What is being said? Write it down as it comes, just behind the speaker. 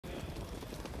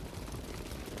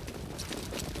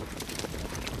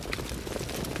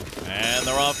And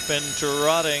they're off and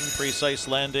trotting. Precise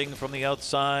landing from the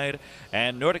outside.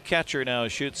 And Nordic Catcher now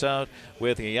shoots out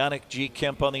with Yannick G.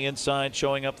 Kemp on the inside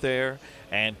showing up there.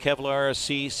 And Kevlar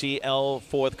CCL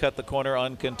fourth cut the corner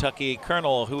on Kentucky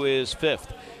Colonel, who is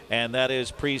fifth. And that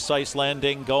is Precise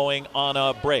Landing going on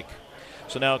a break.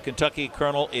 So now Kentucky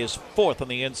Colonel is fourth on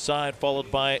the inside,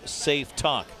 followed by Safe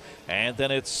Talk. And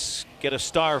then it's Get a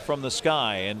Star from the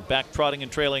Sky, and back trotting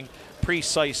and trailing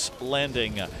Precise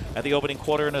Landing. At the opening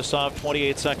quarter in a soft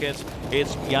 28 seconds,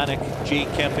 it's Yannick G.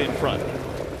 Kemp in front.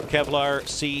 Kevlar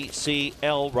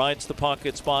CCL rides the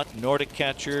pocket spot. Nordic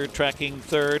Catcher tracking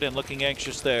third and looking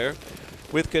anxious there,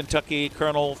 with Kentucky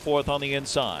Colonel fourth on the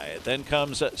inside. Then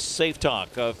comes Safe Talk,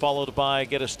 followed by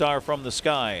Get a Star from the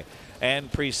Sky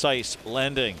and Precise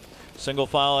Landing. Single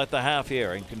file at the half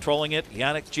here, and controlling it,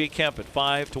 Yannick G. Kemp at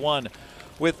 5-1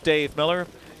 with Dave Miller.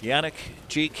 Yannick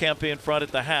G. Kemp in front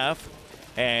at the half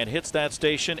and hits that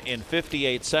station in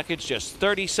 58 seconds, just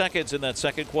 30 seconds in that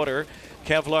second quarter.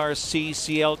 Kevlar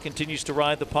CCL continues to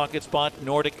ride the pocket spot.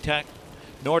 Nordic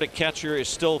Catcher is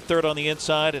still third on the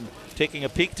inside and taking a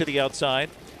peek to the outside,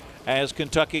 as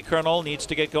Kentucky Colonel needs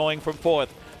to get going from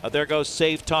fourth. There goes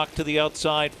Safe Talk to the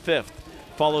outside, fifth,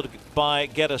 followed by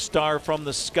Get a Star from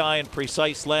the Sky and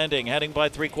Precise Landing, heading by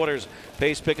three quarters.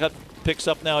 Pace picks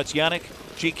up now. It's Yannick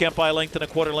G. Kemp by length and a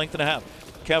quarter, length and a half.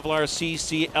 Kevlar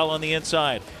CCL on the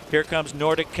inside. Here comes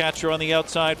Nordic Catcher on the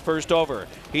outside, first over.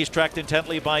 He's tracked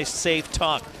intently by Safe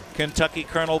Talk. Kentucky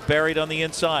Colonel buried on the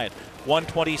inside.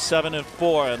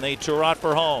 127-4, and they Trot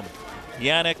for home.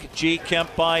 Yannick G.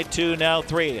 Kemp by 2, now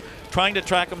 3. Trying to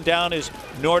track him down is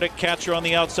Nordic Catcher on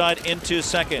the outside into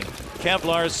second.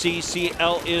 Kevlar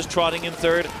CCL is trotting in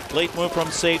third. Late move from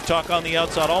Safe Talk on the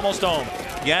outside, almost home.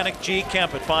 Yannick G.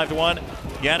 Kemp at 5-1.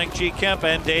 Yannick G. Kemp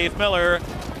and Dave Miller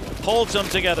holds them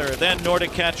together. Then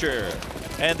Nordic Catcher.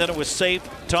 And then it was Safe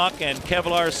Talk and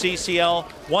Kevlar CCL,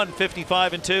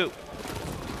 155-2.